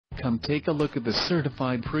Come take a look at this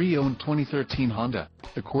certified pre-owned 2013 Honda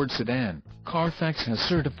Accord sedan. Carfax has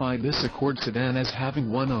certified this Accord sedan as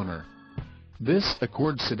having one owner. This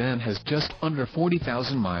Accord sedan has just under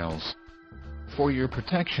 40,000 miles. For your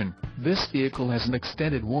protection, this vehicle has an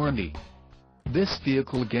extended warranty. This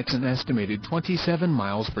vehicle gets an estimated 27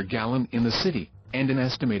 miles per gallon in the city, and an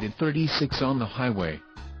estimated 36 on the highway.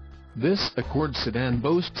 This Accord sedan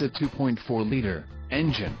boasts a 2.4-liter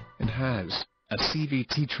engine, and has a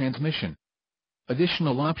CVT transmission.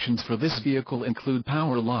 Additional options for this vehicle include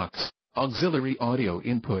power locks, auxiliary audio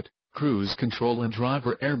input, cruise control and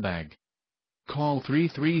driver airbag. Call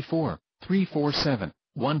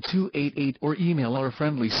 334-347-1288 or email our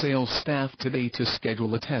friendly sales staff today to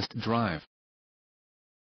schedule a test drive.